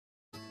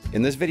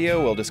In this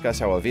video, we'll discuss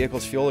how a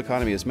vehicle's fuel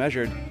economy is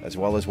measured, as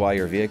well as why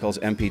your vehicle's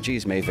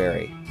MPGs may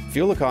vary.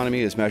 Fuel economy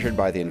is measured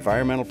by the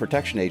Environmental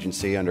Protection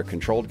Agency under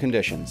controlled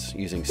conditions,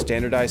 using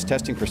standardized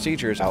testing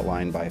procedures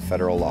outlined by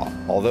federal law.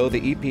 Although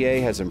the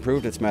EPA has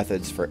improved its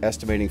methods for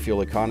estimating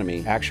fuel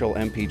economy, actual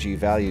MPG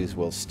values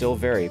will still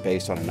vary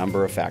based on a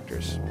number of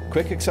factors.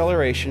 Quick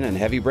acceleration and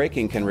heavy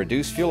braking can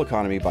reduce fuel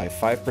economy by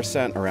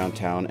 5% around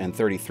town and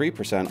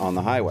 33% on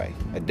the highway.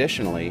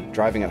 Additionally,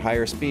 driving at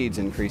higher speeds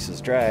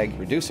increases drag,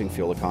 reducing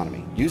fuel economy.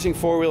 Using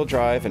four-wheel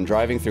drive and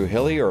driving through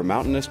hilly or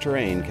mountainous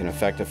terrain can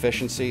affect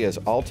efficiency, as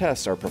all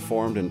tests are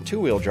performed in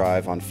two-wheel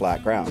drive on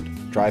flat ground.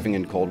 Driving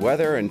in cold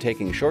weather and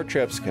taking short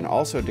trips can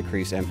also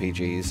decrease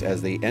MPGs,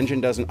 as the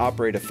engine doesn't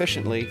operate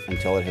efficiently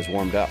until it has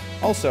warmed up.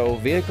 Also,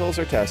 vehicles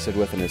are tested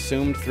with an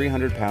assumed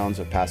 300 pounds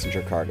of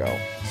passenger cargo,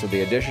 so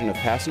the addition of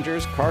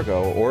passengers,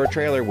 cargo, or a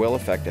trailer will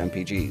affect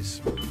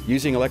MPGs.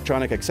 Using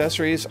electronic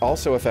accessories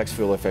also affects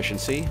fuel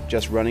efficiency.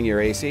 Just running your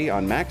AC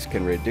on max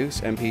can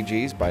reduce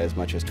MPGs by as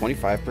much as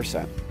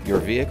 25%. Your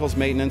vehicle's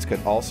maintenance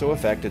could also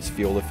affect its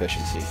fuel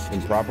efficiency.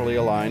 Improperly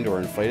aligned or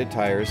inflated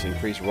tires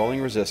increase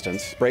rolling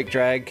resistance, brake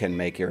drag can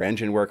make your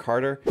engine work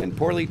harder, and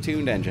poorly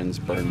tuned engines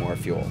burn more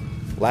fuel.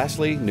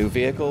 Lastly, new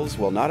vehicles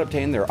will not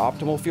obtain their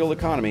optimal fuel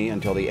economy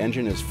until the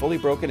engine is fully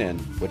broken in,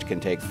 which can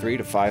take 3,000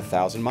 to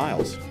 5,000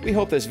 miles. We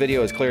hope this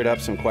video has cleared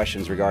up some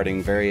questions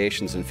regarding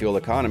variations in fuel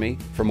economy.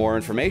 For more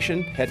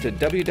information, head to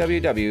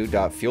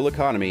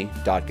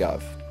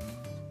www.fueleconomy.gov.